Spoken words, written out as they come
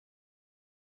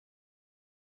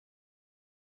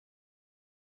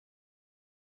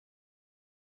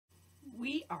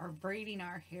We are braiding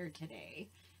our hair today,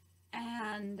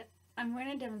 and I'm going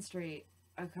to demonstrate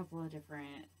a couple of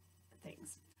different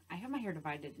things. I have my hair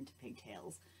divided into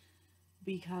pigtails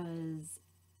because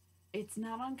it's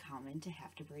not uncommon to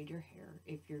have to braid your hair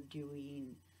if you're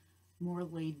doing more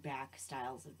laid back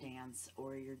styles of dance,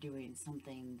 or you're doing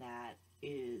something that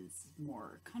is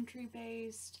more country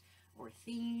based or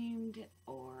themed,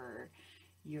 or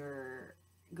you're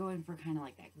going for kind of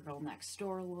like that girl next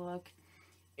door look.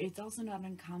 It's also not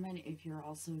uncommon if you're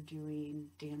also doing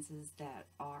dances that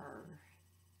are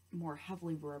more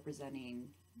heavily representing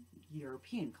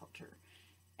European culture.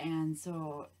 And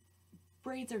so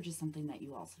braids are just something that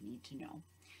you also need to know.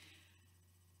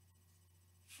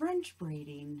 French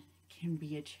braiding can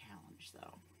be a challenge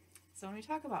though. So when we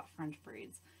talk about French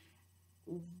braids,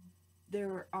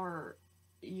 there are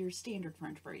your standard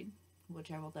French braid,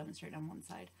 which I will demonstrate on one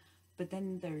side, but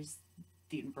then there's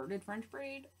the inverted French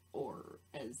braid, or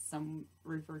as some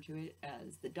refer to it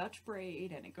as the Dutch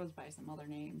braid, and it goes by some other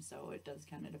name, so it does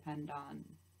kind of depend on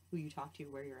who you talk to,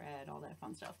 where you're at, all that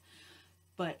fun stuff.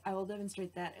 But I will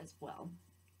demonstrate that as well.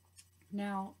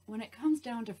 Now, when it comes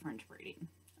down to French braiding,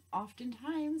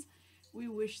 oftentimes we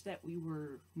wish that we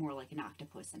were more like an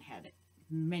octopus and had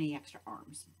many extra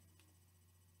arms.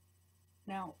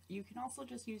 Now, you can also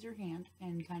just use your hand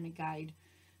and kind of guide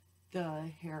the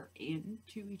hair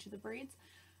into each of the braids.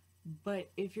 But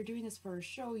if you're doing this for a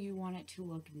show, you want it to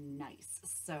look nice.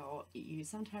 So you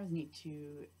sometimes need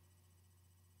to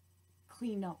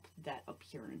clean up that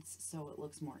appearance so it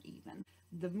looks more even.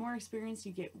 The more experience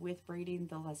you get with braiding,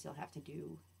 the less you'll have to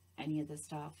do any of this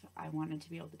stuff. I wanted to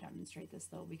be able to demonstrate this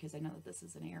though, because I know that this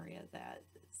is an area that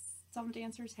some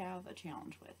dancers have a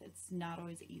challenge with. It's not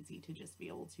always easy to just be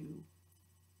able to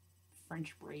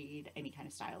French braid any kind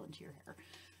of style into your hair.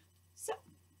 So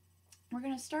we're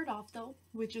going to start off though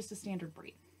with just a standard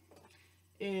braid.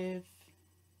 If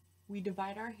we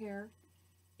divide our hair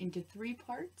into 3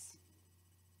 parts,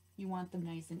 you want them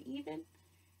nice and even,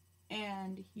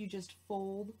 and you just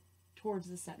fold towards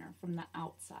the center from the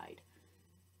outside.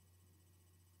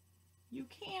 You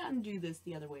can do this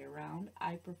the other way around.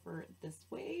 I prefer it this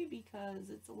way because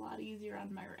it's a lot easier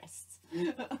on my wrists.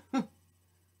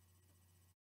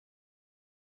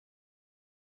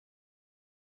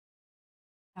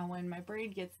 Now when my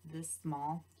braid gets this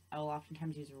small, I will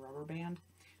oftentimes use a rubber band.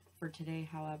 For today,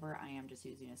 however, I am just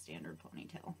using a standard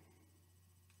ponytail.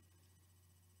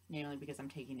 Mainly because I'm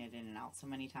taking it in and out so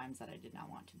many times that I did not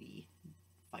want to be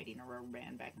fighting a rubber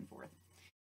band back and forth.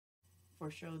 For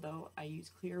show though, I use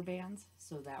clear bands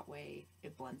so that way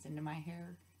it blends into my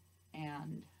hair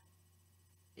and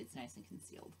it's nice and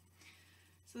concealed.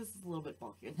 So this is a little bit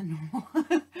bulkier than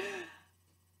normal.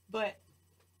 But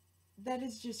that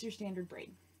is just your standard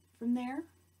braid. From there,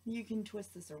 you can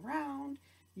twist this around,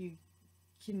 you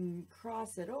can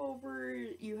cross it over,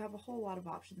 you have a whole lot of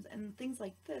options. And things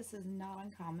like this is not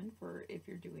uncommon for if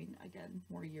you're doing, again,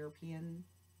 more European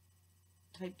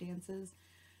type dances.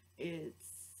 It's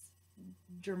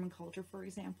German culture, for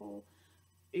example.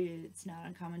 It's not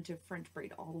uncommon to French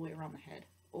braid all the way around the head,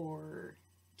 or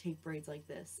take braids like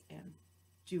this and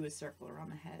do a circle around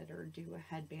the head, or do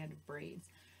a headband of braids.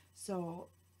 So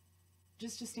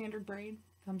just a standard braid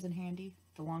comes in handy.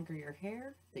 The longer your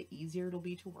hair, the easier it'll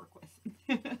be to work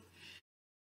with.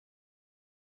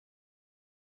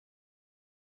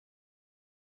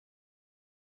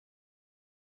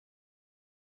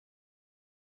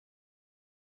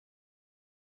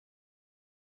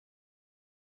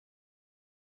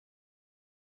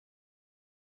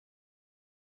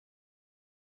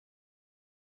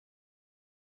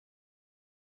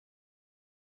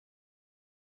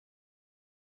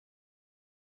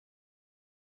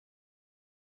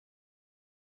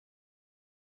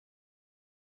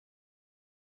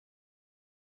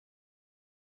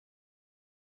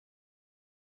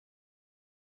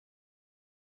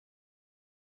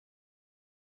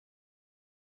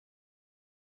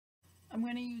 I'm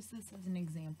going to use this as an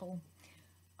example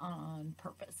on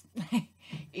purpose.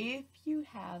 If you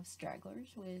have stragglers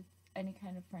with any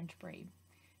kind of French braid,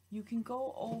 you can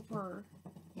go over,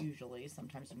 usually,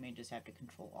 sometimes you may just have to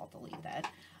Control-Alt-Delete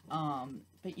that,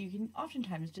 but you can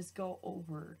oftentimes just go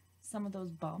over some of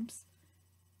those bumps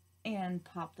and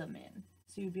pop them in.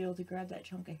 So you'd be able to grab that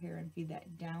chunk of hair and feed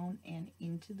that down and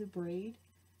into the braid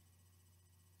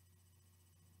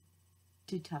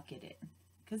to tuck it in,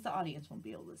 because the audience won't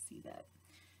be able to see that.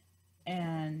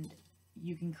 And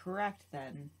you can correct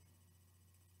then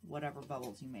whatever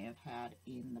bubbles you may have had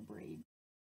in the braid.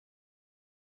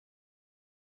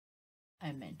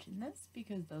 I mention this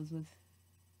because those with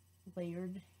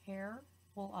layered hair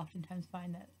will oftentimes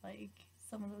find that like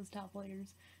some of those top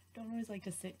layers don't always like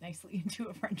to sit nicely into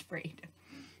a French braid.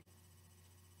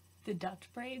 The Dutch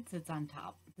braid sits on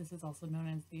top. This is also known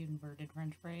as the inverted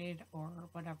French braid or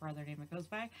whatever other name it goes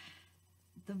by.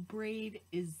 The braid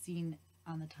is seen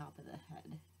on the top of the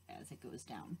head as it goes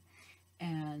down.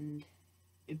 And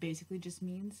it basically just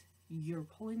means you're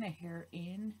pulling the hair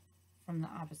in from the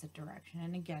opposite direction.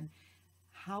 And again,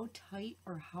 how tight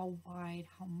or how wide,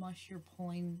 how much you're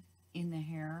pulling in the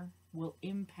hair will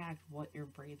impact what your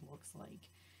braid looks like.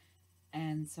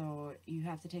 And so you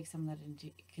have to take some of that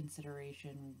into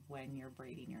consideration when you're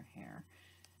braiding your hair.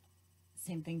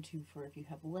 Same thing too for if you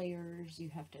have layers, you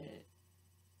have to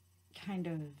kind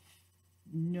of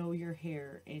know your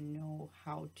hair and know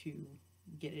how to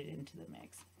get it into the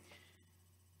mix.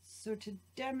 So to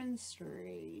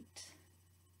demonstrate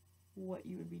what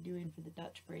you would be doing for the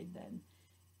Dutch braid, then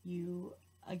you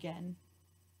again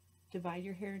divide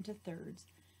your hair into thirds,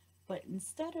 but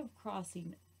instead of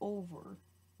crossing over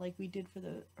like we did for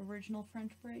the original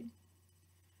French braid,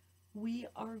 we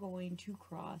are going to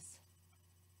cross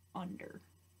under,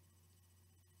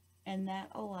 and that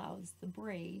allows the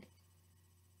braid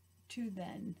to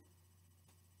then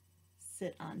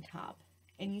sit on top.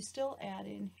 And you still add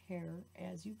in hair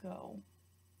as you go.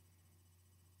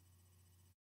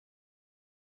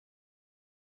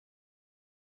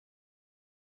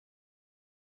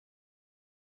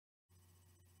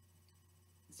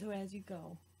 So as you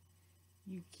go,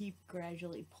 you keep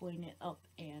gradually pulling it up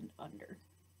and under.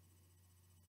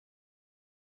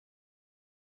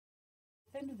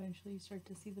 Then eventually you start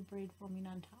to see the braid forming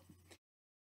on top.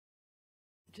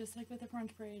 Just like with the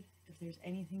French braid, if there's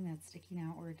anything that's sticking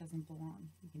out where it doesn't belong,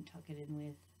 you can tuck it in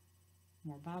with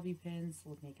more bobby pins,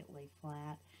 will make it lay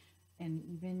flat, and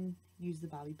even use the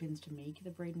bobby pins to make the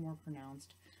braid more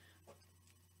pronounced.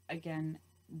 Again,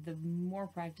 the more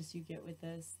practice you get with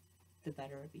this, the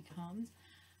better it becomes.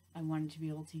 I wanted to be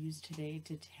able to use today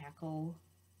to tackle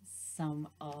some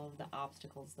of the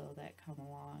obstacles though that come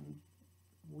along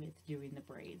with doing the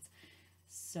braids.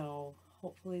 So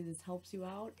hopefully this helps you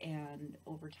out, and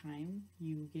over time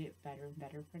you get better and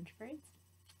better French braids.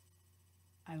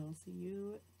 I will see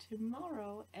you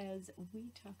tomorrow as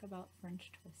we talk about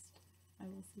French twist. I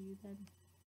will see you then.